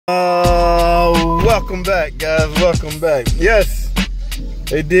Welcome back, guys. Welcome back. Yes,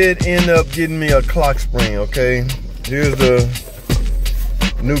 they did end up getting me a Clockspring. Okay, here's the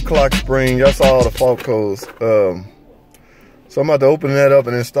new Clockspring. Y'all saw all the fault codes. So I'm about to open that up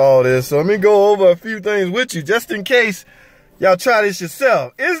and install this. So let me go over a few things with you, just in case y'all try this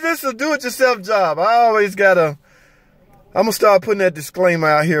yourself. Is this a do-it-yourself job? I'm gonna start putting that disclaimer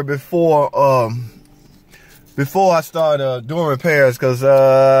out here before I start doing repairs, because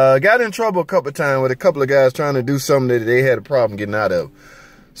I got in trouble a couple of times with a couple of guys trying to do something that they had a problem getting out of.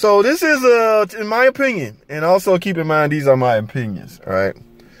 So this is, in my opinion, and also keep in mind these are my opinions, all right?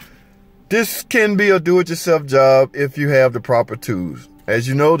 This can be a do-it-yourself job if you have the proper tools. As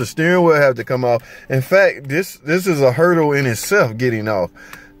you know, the steering wheel have to come off. In fact, this is a hurdle in itself getting off.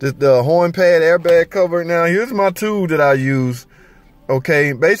 The horn pad airbag cover. Now, here's my tool that I use.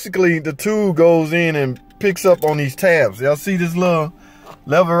 Okay, basically the tool goes in and picks up on these tabs. Y'all see this little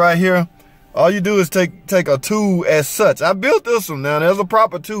lever right here? All you do is take a tool as such. I built this one. Now, there's a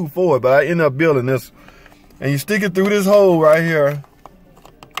proper tool for it, but I ended up building this. And you stick it through this hole right here.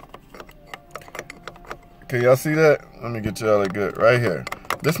 Okay, y'all see that? Let me get y'all that good right here.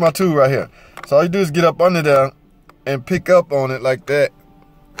 This is my tool right here. So all you do is get up under there and pick up on it like that.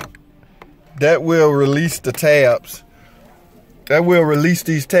 That will release the tabs. That will release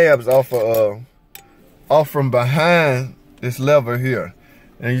these tabs off from behind this lever here.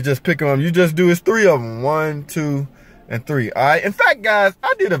 And you just pick them up. You just do, it's 3 of them. 1, 2, and 3. All right. In fact, guys,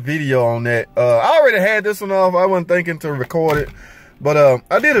 I did a video on that. I already had this one off. I wasn't thinking to record it. But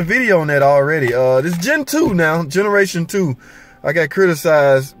I did a video on that already. This Gen 2 now, Generation 2. I got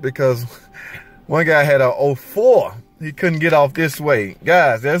criticized because one guy had a 04. He couldn't get off this way.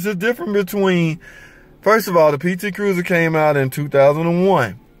 Guys, there's a difference between, first of all, the PT Cruiser came out in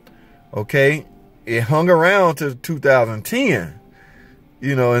 2001. Okay? It hung around to 2010,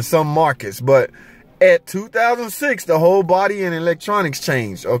 you know, in some markets. But at 2006, the whole body and electronics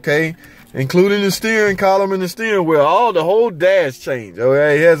changed, okay? Including the steering column and the steering wheel. The whole dash changed,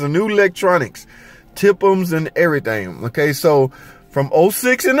 okay? It has a new electronics, TIPMs and everything, okay? So from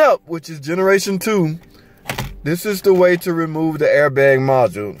 06 and up, which is Generation 2, this is the way to remove the airbag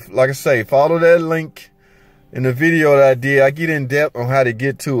module. Like I say, follow that link in the video that I did. I get in depth on how to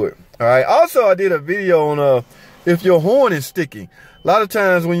get to it. All right. Also, I did a video on if your horn is sticky. A lot of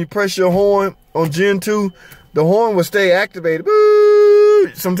times when you press your horn on Gen 2, the horn will stay activated.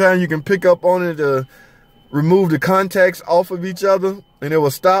 Sometimes you can pick up on it to remove the contacts off of each other and it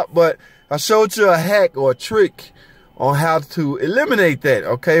will stop. But I showed you a hack or a trick on how to eliminate that,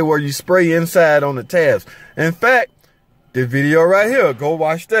 okay, where you spray inside on the tabs. In fact, the video right here, go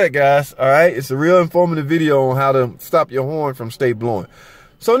watch that, guys. All right, it's a real informative video on how to stop your horn from stay blowing.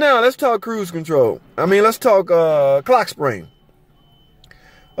 So now let's talk cruise control. Let's talk Clockspring.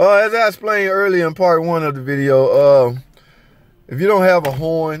 As I explained earlier in part 1 of the video, if you don't have a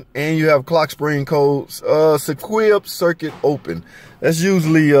horn and you have Clockspring codes, squib circuit open. That's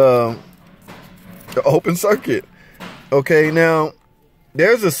usually the open circuit. Okay, now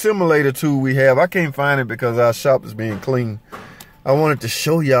there's a simulator tool we have. I can't find it because our shop is being clean. I wanted to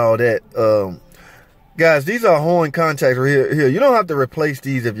show y'all that. Guys, these are horn contacts right here. You don't have to replace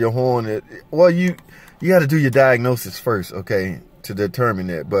these if your horn, well, you got to do your diagnosis first, okay, to determine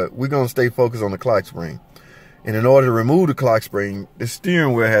that. But we're going to stay focused on the Clockspring. And in order to remove the Clockspring, the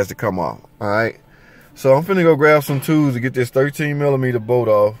steering wheel has to come off, all right? So I'm finna go grab some tools to get this 13mm bolt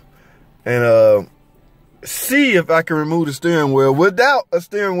off and see if I can remove the steering wheel without a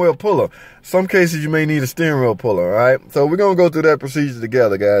steering wheel puller. Some cases you may need a steering wheel puller, all right? So we're gonna go through that procedure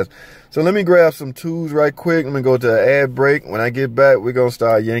together, guys. So let me grab some tools right quick. Let me go to the ad break. When I get back, we're gonna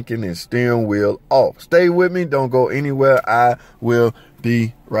start yanking the steering wheel off. Stay with me, don't go anywhere. I will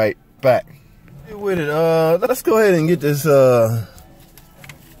be right back. Stay with it. Let's go ahead and get this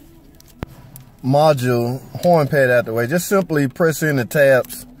module horn pad out the way. Just simply press in the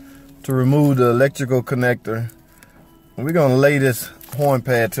tabs to remove the electrical connector. And we're gonna lay this horn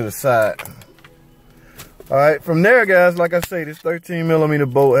pad to the side. All right, from there, guys, like I say, this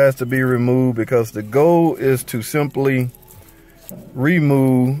 13mm bolt has to be removed because the goal is to simply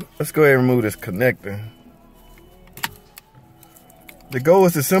remove, let's go ahead and remove this connector. The goal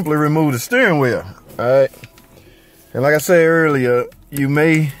is to simply remove the steering wheel, all right? And like I said earlier, you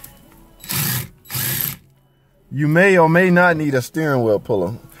may or may not need a steering wheel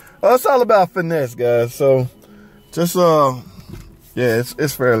puller. It's all about finesse, guys. So just yeah,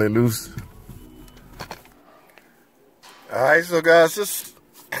 it's fairly loose. All right, so guys,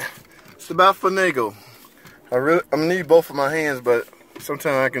 it's about finagle. I'm gonna need both of my hands, but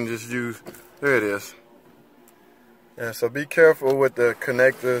sometimes I can just use, there it is. Yeah, so be careful with the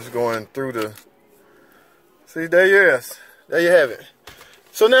connectors going through the See, there you is. There you have it.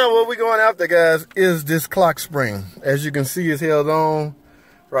 So now what we're going after, guys, is this clock spring. As you can see, it's held on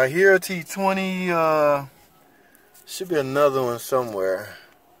right here, T20. Should be another one somewhere.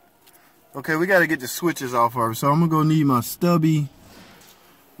 Okay, we got to get the switches off of it. So I'm going to go need my stubby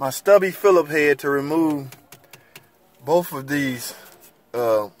Phillip head to remove both of these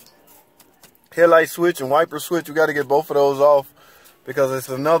headlight switch and wiper switch. We got to get both of those off because it's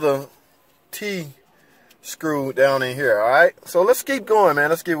another T screw down in here. All right, so let's keep going,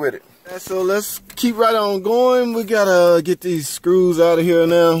 man. Let's get with it. So let's keep right on going. We gotta get these screws out of here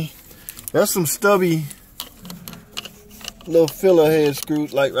now. There's some stubby little filler head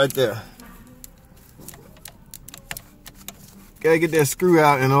screws like right there. Gotta get that screw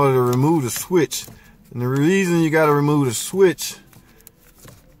out in order to remove the switch. And the reason you gotta remove the switch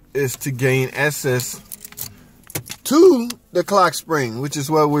is to gain access to the clock spring, which is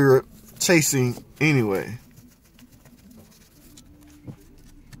what we were chasing anyway.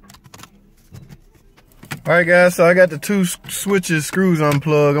 All right, guys, so I got the two screws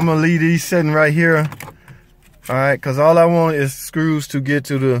unplugged. I'm gonna leave these sitting right here. All right, because all I want is screws to get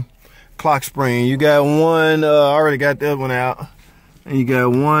to the clock spring. You got one, I already got that one out. And you got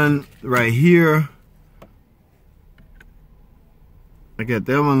one right here. I got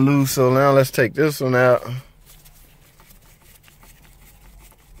that one loose, so now let's take this one out.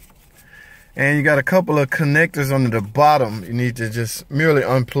 And you got a couple of connectors under the bottom you need to just merely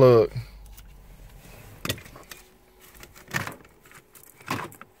unplug.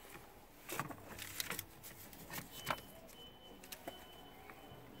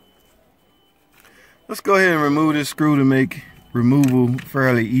 Let's go ahead and remove this screw to make removal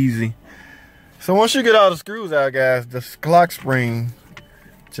fairly easy. So once you get all the screws out, guys, the clock spring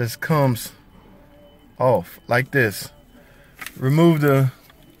just comes off like this. Remove the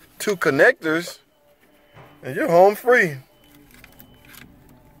two connectors and you're home free.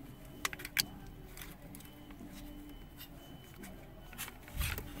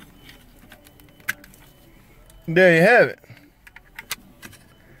 There you have it.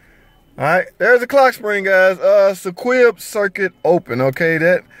 All right, there's the clock spring, guys. Squib circuit open. Okay,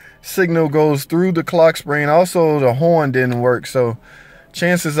 that signal goes through the clock spring. Also, the horn didn't work, so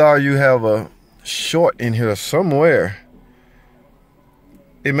chances are you have a short in here somewhere.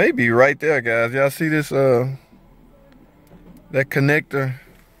 It may be right there, guys. Y'all see this? That connector.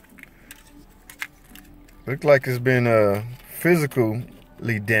 Looks like it's been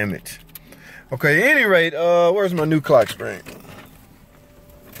physically damaged. Okay, at any rate, where's my new clock spring?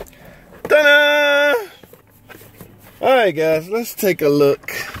 Ta-da! All right, guys, let's take a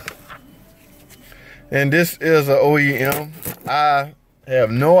look. And this is an OEM. I have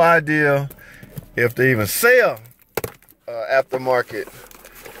no idea if they even sell aftermarket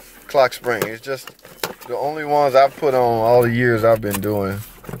clock spring. It's just the only ones I've put on all the years I've been doing.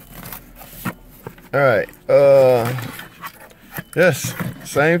 All right, yes,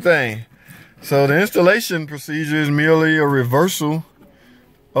 same thing. So the installation procedure is merely a reversal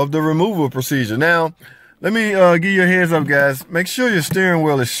of the removal procedure. Now, let me give you a heads up, guys. Make sure your steering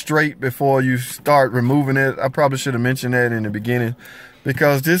wheel is straight before you start removing it. I probably should have mentioned that in the beginning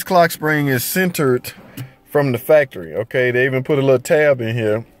because this clock spring is centered from the factory, okay? They even put a little tab in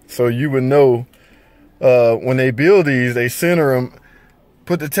here so you would know when they build these, they center them,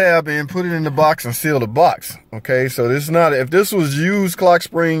 put the tab in, put it in the box and seal the box, okay? So this is not, if this was used clock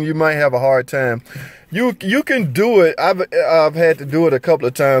spring, you might have a hard time. You can do it. I've had to do it a couple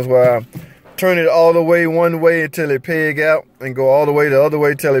of times where I turn it all the way one way until it peg out and go all the way the other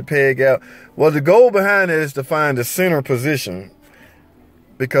way till it peg out. Well, the goal behind it is to find the center position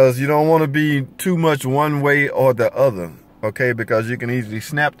because you don't want to be too much one way or the other, okay? Because you can easily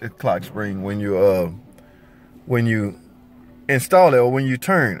snap the clock spring when you install it or when you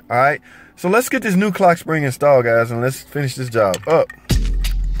turn. All right, so let's get this new clock spring installed, guys, and let's finish this job up.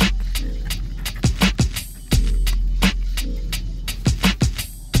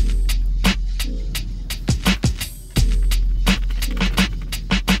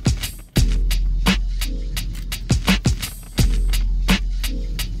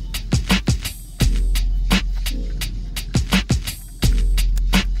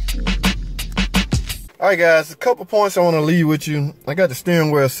 All right, guys, a couple points I want to leave with you. I got the steering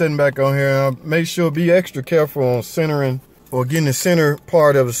wheel sitting back on here. And I make sure be extra careful on centering or getting the center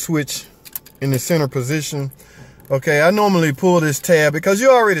part of the switch in the center position. Okay, I normally pull this tab because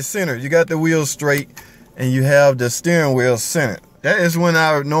you're already centered. You got the wheel straight and you have the steering wheel centered. That is when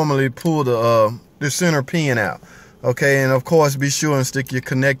I normally pull the center pin out. Okay, and of course, be sure and stick your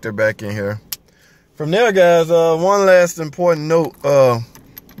connector back in here. From there, guys, one last important note.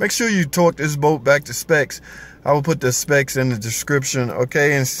 Make sure you torque this boat back to specs. I will put the specs in the description,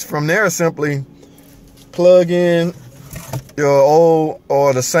 okay? And from there, simply plug in your old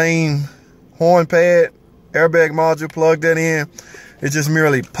or the same horn pad, airbag module, plug that in. It just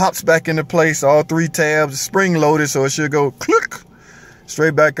merely pops back into place, all 3 tabs, spring loaded, so it should go click,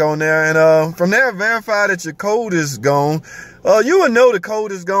 straight back on there. And from there, verify that your code is gone. You would know the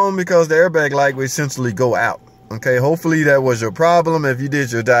code is gone because the airbag light will essentially go out. Okay, hopefully that was your problem. If you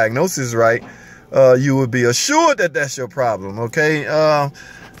did your diagnosis right, you would be assured that that's your problem. Okay,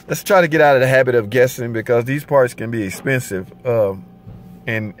 let's try to get out of the habit of guessing, because these parts can be expensive.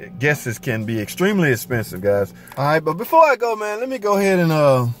 And guesses can be extremely expensive, guys. All right, but before I go, man, let me go ahead and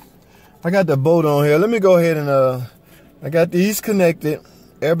I got the bolt on here. Let me go ahead and I got these connected,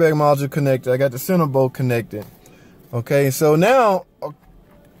 airbag module connected. I got the center bolt connected. Okay, so now,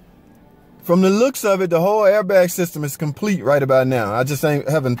 from the looks of it, the whole airbag system is complete right about now. I just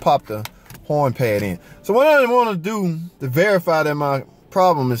haven't popped the horn pad in. So what I want to do to verify that my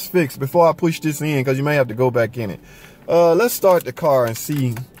problem is fixed before I push this in, because you may have to go back in it. Let's start the car and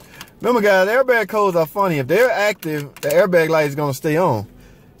see. Remember, guys, airbag codes are funny. If they're active, the airbag light is going to stay on.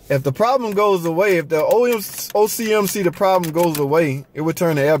 If the problem goes away, if the OCM see the problem goes away, it would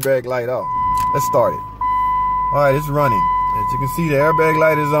turn the airbag light off. Let's start it. All right, it's running. As you can see, the airbag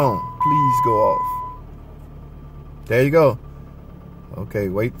light is on. Please go off. There you go. Okay,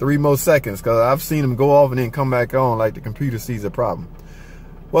 wait 3 more seconds, because I've seen them go off and then come back on like the computer sees a problem.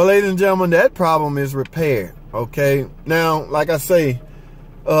 Well, ladies and gentlemen, that problem is repaired. Okay, now, like I say,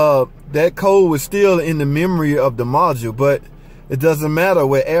 that code was still in the memory of the module, but it doesn't matter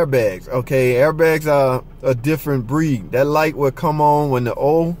with airbags. Okay, airbags are a different breed. That light will come on when the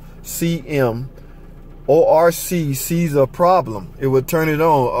OCM, ORC sees a problem. It would turn it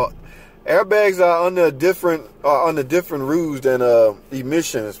on. Airbags are under different rules than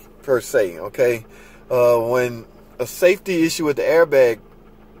emissions per se. Okay, when a safety issue with the airbag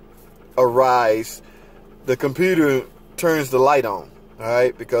arise, the computer turns the light on. All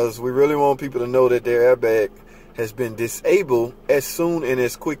right, because we really want people to know that their airbag has been disabled as soon and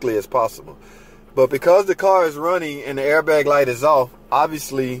as quickly as possible. But because the car is running and the airbag light is off,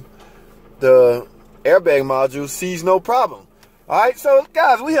 obviously the airbag module sees no problem. All right, so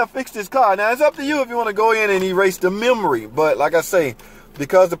guys, we have fixed this car. Now it's up to you if you want to go in and erase the memory. But like I say,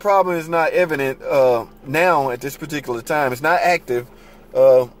 because the problem is not evident now at this particular time, it's not active,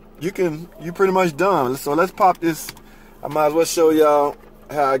 you're pretty much done. So let's pop this. I might as well show y'all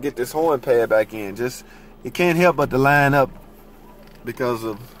how I get this horn pad back in. Just, you can't help but to line up because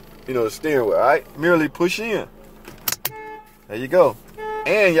of, you know, the steering wheel. All right, merely push in. There you go.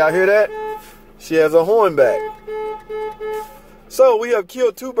 And y'all hear that? She has a horn back. So we have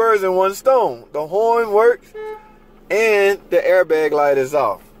killed 2 birds in 1 stone. The horn works and the airbag light is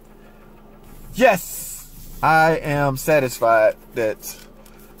off. Yes, I am satisfied that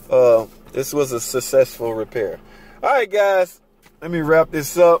this was a successful repair. All right, guys, let me wrap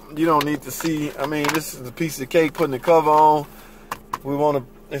this up. You don't need to see, I mean, this is a piece of cake putting the cover on. We want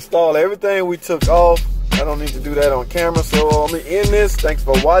to install everything we took off. I don't need to do that on camera, so let me end this. Thanks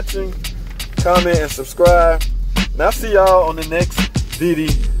for watching. Comment and subscribe. And I'll see y'all on the next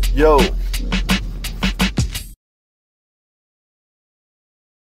video.